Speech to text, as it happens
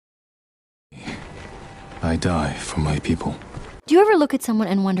I die for my people. Do you ever look at someone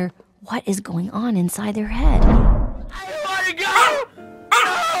and wonder what is going on inside their head? I don't want to go!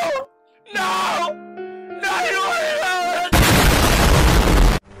 No! No! I don't want to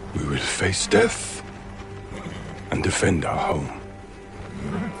go! We will face death and defend our home.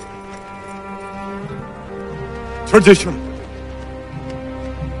 Tradition,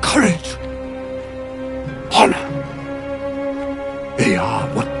 courage, honor. They are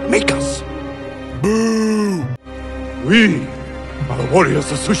what make us. Boo! We are the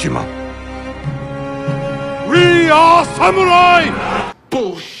warriors of Tsushima. We are samurai!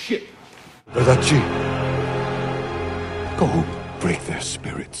 Bullshit! Dadachi, go break their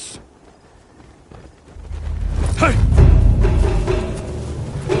spirits. Hey!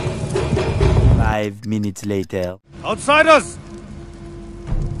 5 minutes later. Outsiders!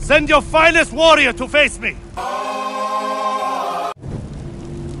 Send your finest warrior to face me!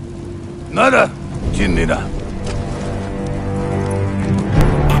 Nada, Jinnina.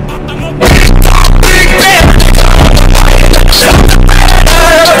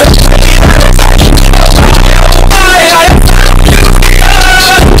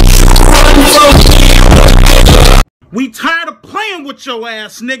 We tired of playing with your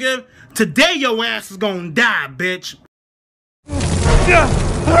ass, nigga. Today your ass is gonna die, bitch.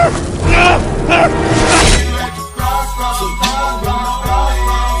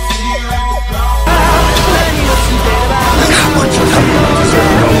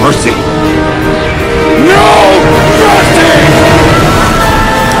 No mercy. No mercy!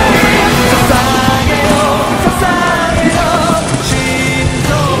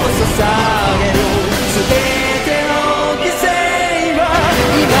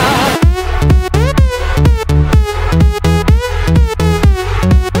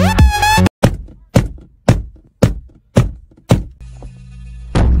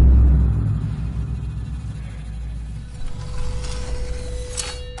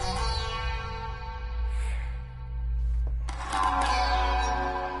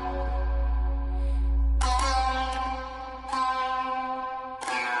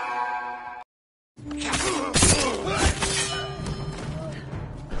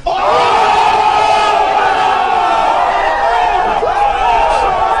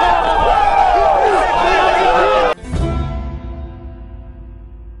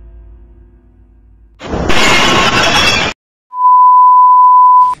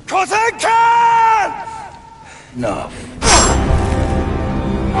 Enough.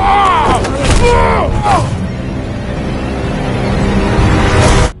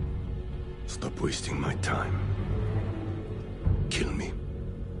 Stop wasting my time.